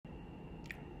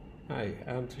Hi,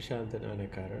 I'm Trishantan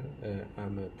Anakara.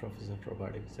 I'm a professor of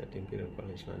robotics at Imperial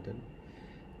College London.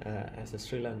 As a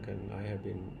Sri Lankan, I have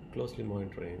been closely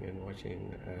monitoring and watching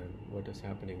what is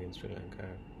happening in Sri Lanka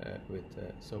with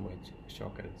so much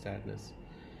shock and sadness.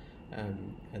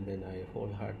 And then I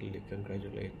wholeheartedly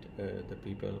congratulate the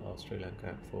people of Sri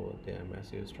Lanka for their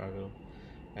massive struggle.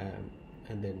 Um,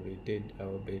 and then we did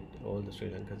our bit, all the Sri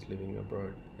Lankans living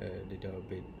abroad did our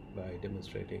bit by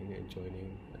demonstrating and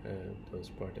joining those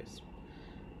protests.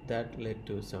 That led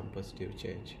to some positive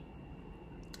change.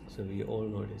 So we all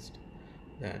noticed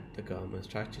that the government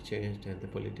structure changed and the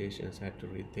politicians had to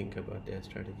rethink about their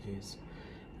strategies.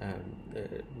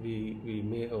 We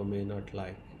may or may not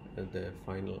like the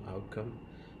final outcome,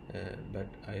 but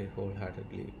I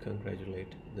wholeheartedly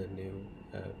congratulate the new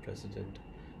president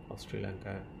of Sri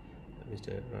Lanka,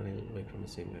 Mr. Ranil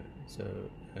Wickremesinghe. So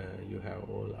you have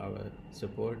all our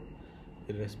support,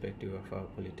 irrespective of our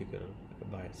political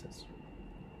biases.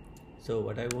 So,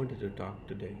 what I wanted to talk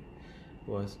today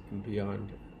was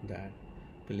beyond that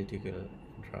political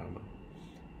drama.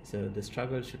 So, the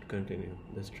struggle should continue.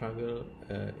 The struggle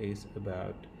is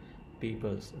about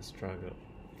people's struggle.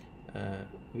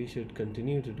 We should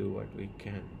continue to do what we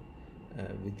can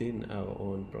within our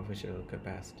own professional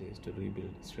capacities to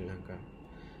rebuild Sri Lanka.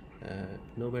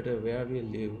 No matter where we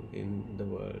live in the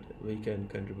world, we can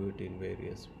contribute in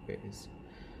various ways.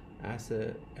 As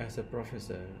a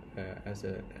professor, as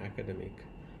an academic,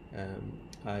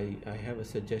 I have a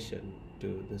suggestion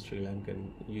to the Sri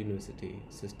Lankan university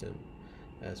system,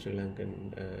 Sri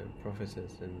Lankan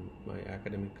professors and my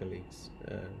academic colleagues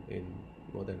in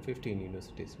more than 15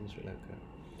 universities in Sri Lanka.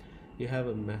 You have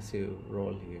a massive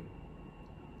role here.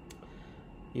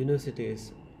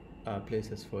 Universities are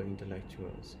places for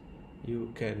intellectuals.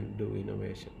 You can do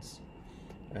innovations.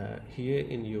 Here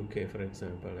in UK, for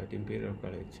example, at Imperial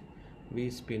College, we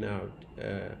spin out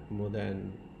more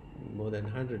than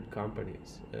 100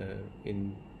 companies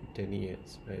in 10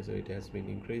 years, right? So it has been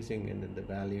increasing, and then the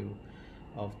value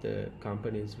of the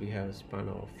companies we have spun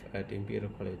off at Imperial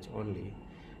College only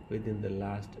within the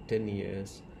last 10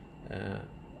 years,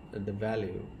 the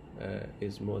value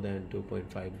is more than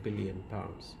 2.5 billion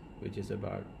pounds, which is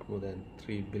about more than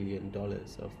 $3 billion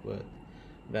of worth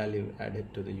value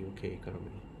added to the UK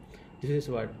economy. This is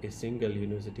what a single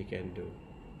university can do.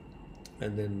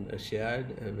 And then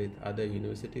shared with other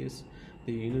universities,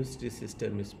 the university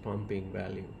system is pumping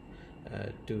value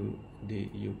to the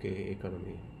UK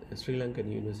economy. Sri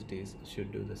Lankan universities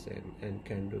should do the same and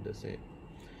can do the same.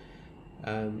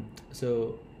 I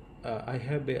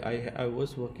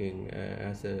was working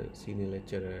as a senior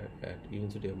lecturer at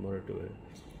University of Moratuwa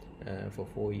for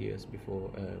 4 years before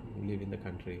leaving the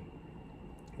country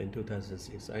in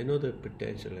 2006. I know the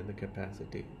potential and the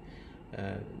capacity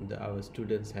our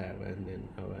students have, and then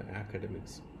our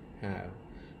academics have.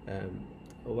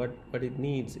 What it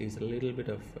needs is a little bit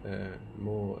of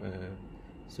more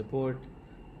support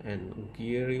and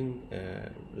gearing.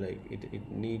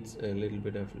 It needs a little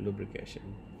bit of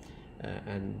lubrication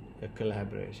and a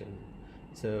collaboration.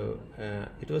 So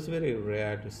it was very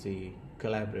rare to see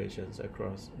collaborations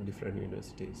across different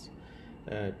universities.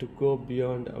 To go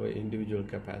beyond our individual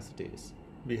capacities,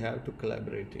 we have to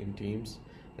collaborate in teams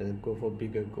and then go for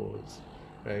bigger goals,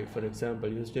 right? For example,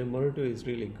 University of Moratuwa is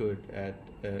really good at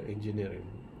engineering,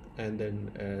 and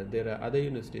then there are other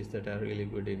universities that are really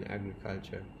good in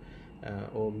agriculture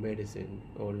or medicine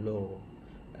or law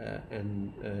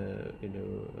and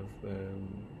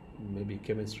maybe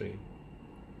chemistry,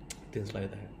 things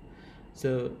like that.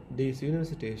 So these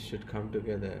universities should come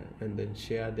together and then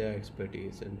share their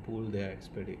expertise and pool their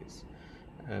expertise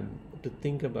to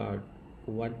think about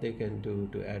what they can do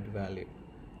to add value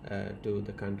to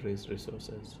the country's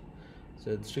resources.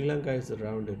 So Sri Lanka is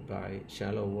surrounded by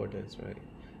shallow waters, right?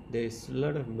 There's a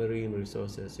lot of marine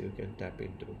resources you can tap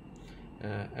into.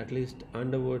 At least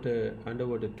underwater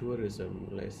tourism,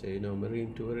 let's say,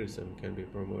 marine tourism can be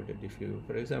promoted. If you,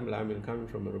 for example, coming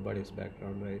from a robotics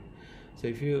background, right? So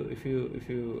if you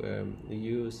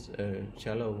use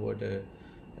shallow water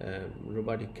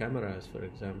robotic cameras, for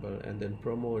example, and then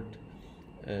promote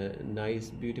nice,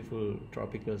 beautiful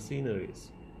tropical sceneries,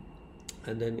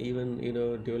 and then even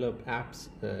develop apps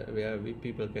where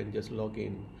people can just log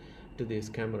in to these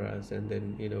cameras and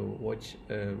then watch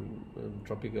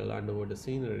tropical underwater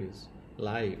sceneries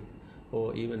live,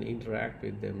 or even interact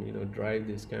with them, drive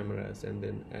these cameras and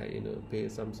then pay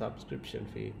some subscription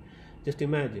fee. Just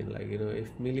imagine, if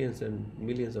millions and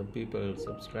millions of people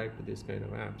subscribe to these kind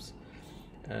of apps,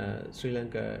 Sri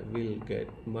Lanka will get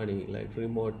money, like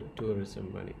remote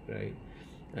tourism money, right?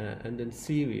 And then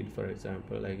seaweed, for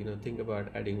example, like think about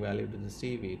adding value to the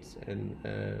seaweeds and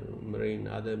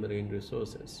other marine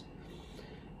resources.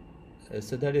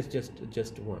 So that is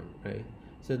just one, right?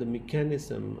 So the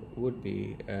mechanism would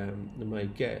be, my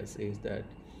guess is that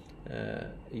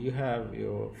you have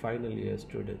your final year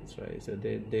students, right? So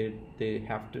they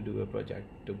have to do a project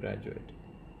to graduate.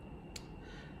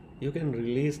 You can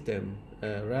release them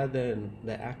rather than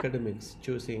the academics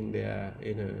choosing their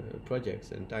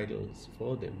projects and titles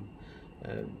for them.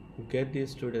 Get these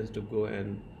students to go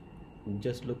and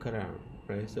just look around,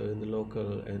 right? So in the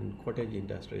local and cottage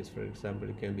industries, for example,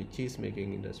 it can be cheese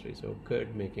making industries or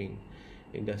curd making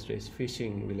industries,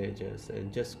 fishing villages,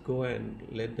 and just go and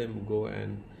let them go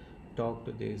and talk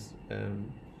to these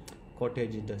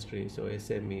cottage industries or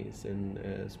SMEs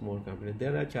and small companies.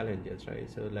 There are challenges, right?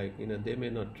 So like they may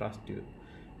not trust you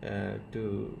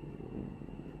to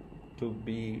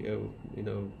be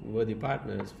worthy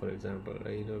partners, for example,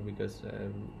 right? Because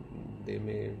they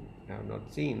may have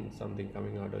not seen something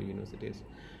coming out of universities.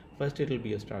 First it will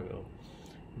be a struggle,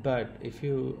 but if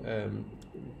you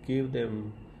give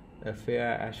them a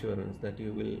fair assurance that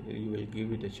you will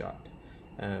give it a shot,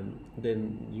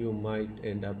 then you might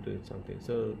end up doing something.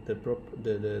 So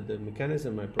the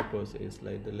mechanism I propose is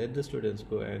like let the students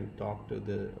go and talk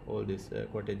to all these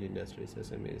cottage industries,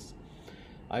 SMEs,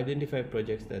 identify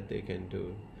projects that they can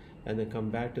do, and then come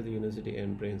back to the university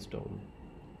and brainstorm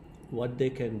what they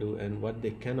can do and what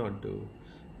they cannot do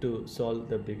to solve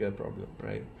the bigger problem,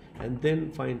 right? And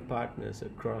then find partners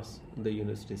across the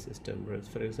university system.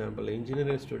 For example, an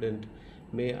engineering student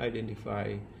may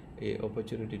identify a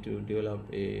opportunity to develop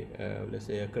a let's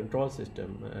say a control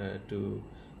system to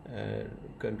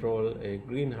control a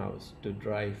greenhouse to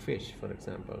dry fish, for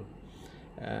example.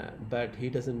 But he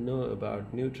doesn't know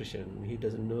about nutrition, he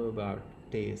doesn't know about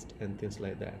taste and things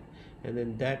like that. And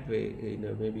then that way,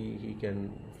 maybe he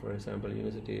can, for example,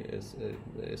 university as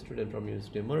a student from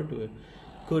University of Moratuwa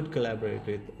could collaborate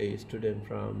with a student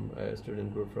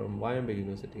group from YMB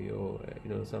University or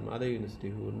some other university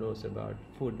who knows about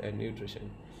food and nutrition,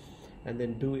 and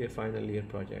then do a final year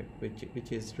project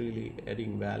which is really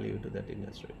adding value to that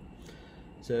industry.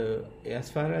 So as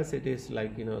far as it is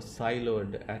like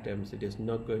siloed attempts, it is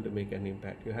not going to make an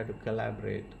impact. You have to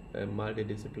collaborate.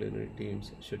 Multidisciplinary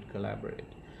teams should collaborate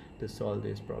to solve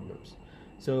these problems.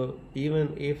 So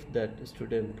even if that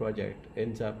student project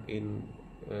ends up in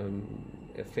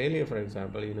a failure, for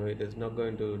example, it is not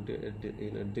going to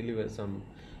deliver some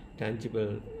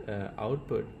tangible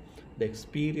output. The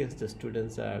experience the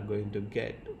students are going to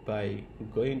get by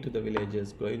going to the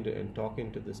villages, going to and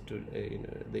talking to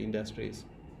the industries,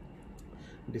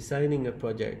 designing a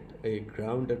project, a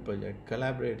grounded project,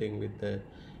 collaborating with the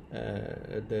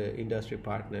industry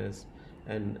partners,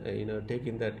 and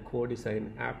taking that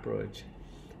co-design approach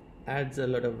adds a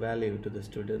lot of value to the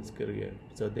students' career.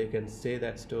 So they can say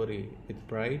that story with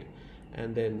pride,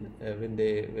 and then when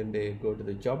they go to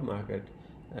the job market,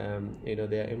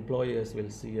 their employers will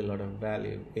see a lot of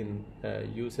value in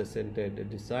user-centered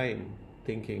design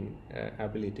thinking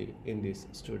ability in these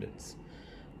students.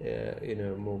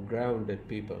 More grounded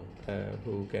people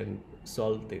who can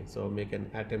solve things or make an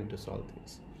attempt to solve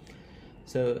things.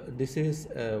 So this is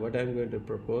what I'm going to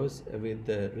propose with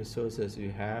the resources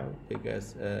you have,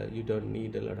 because you don't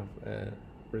need a lot of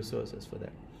resources for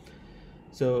that.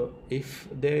 So if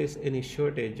there is any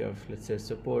shortage of, let's say,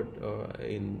 support or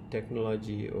in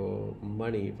technology or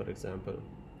money, for example,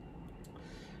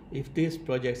 if these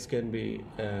projects can be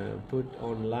put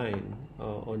online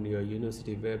on your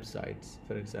university websites,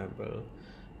 for example,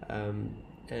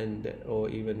 and or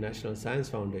even National Science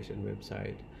Foundation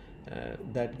website,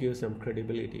 that gives some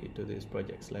credibility to these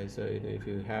projects. Like, so if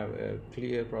you have a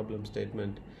clear problem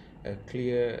statement, a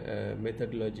clear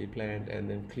methodology plan, and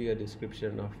then clear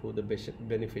description of who the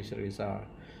beneficiaries are,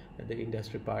 the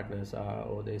industry partners are,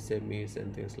 or the SMEs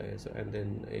and things like that, so, and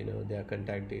then their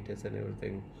contact details and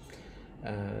everything,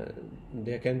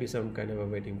 there can be some kind of a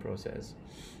vetting process.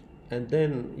 And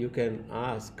then you can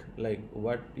ask like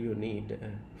what you need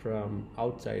from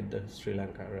outside the Sri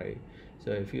Lanka, right? So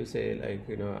if you say like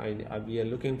we are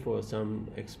looking for some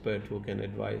expert who can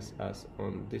advise us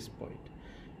on this point,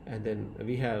 and then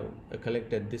we have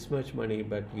collected this much money,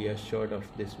 but we are short of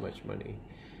this much money,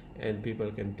 and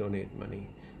people can donate money.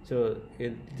 So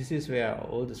this is where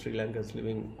all the Sri Lankans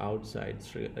living outside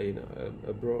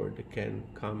abroad can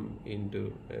come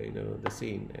into the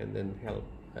scene and then help.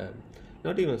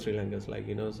 Not even Sri Lankans, like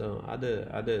some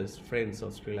others friends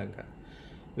of Sri Lanka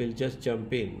will just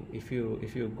jump in if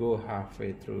you go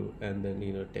halfway through and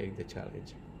then take the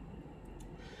challenge.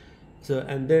 So,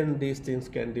 and then these things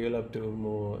can develop to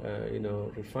more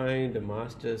refined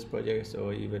masters projects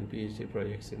or even PhD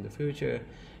projects in the future,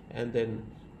 and then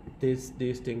these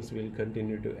things will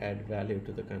continue to add value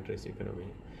to the country's economy.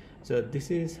 So this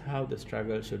is how the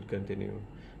struggle should continue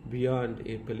beyond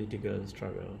a political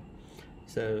struggle.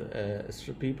 So,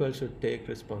 people should take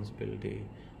responsibility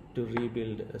to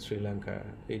rebuild Sri Lanka.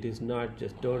 It is not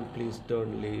just please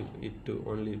don't leave it to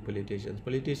only politicians.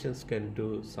 Politicians can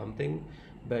do something,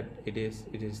 but it is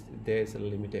there is a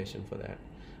limitation for that.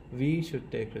 We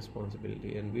should take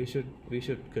responsibility, and we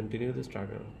should continue the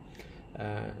struggle.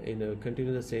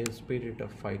 Continue the same spirit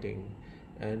of fighting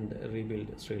and rebuild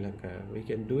Sri Lanka. We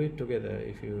can do it together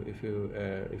if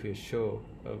you show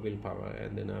willpower,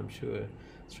 and then I'm sure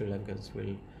Sri Lankans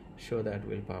will show that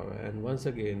willpower. And once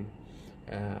again,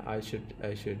 I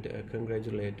should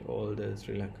congratulate all the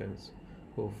Sri Lankans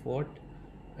who fought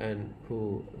and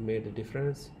who made a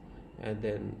difference, and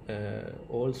then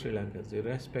all Sri Lankans,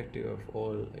 irrespective of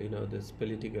all this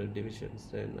political divisions.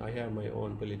 And I have my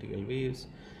own political views,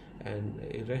 and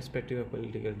irrespective of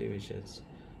political divisions,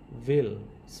 will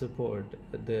support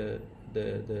the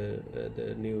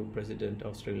new president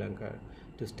of Sri Lanka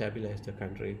to stabilize the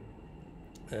country.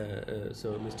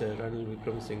 So Mr. Ranil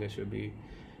Wickremesinghe should be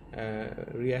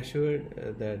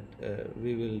reassured that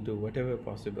we will do whatever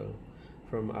possible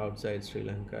from outside Sri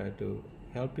Lanka to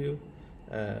help you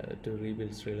to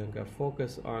rebuild Sri Lanka.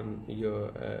 Focus on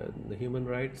your the human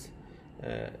rights,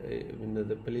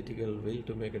 the political will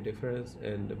to make a difference,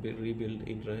 and rebuild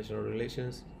international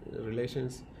relations.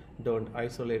 Don't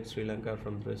isolate Sri Lanka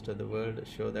from the rest of the world.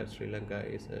 Show that Sri Lanka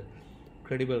is a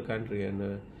credible country and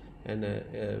a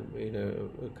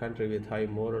country with high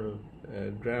moral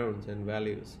grounds and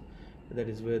values that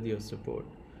is worthy of support.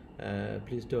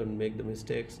 Please don't make the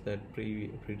mistakes that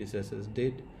predecessors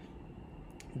did.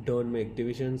 Don't make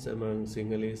divisions among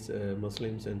Sinhalese,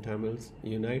 Muslims and Tamils.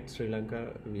 Unite Sri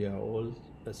Lanka. We are all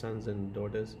the sons and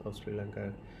daughters of Sri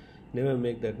Lanka. Never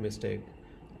make that mistake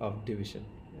of division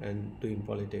and doing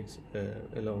politics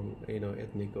along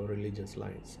ethnic or religious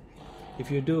lines.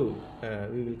 If you do,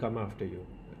 we will come after you.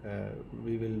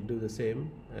 We will do the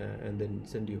same and then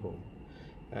send you home.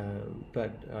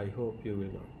 But I hope you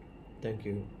will not. Thank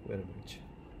you very much.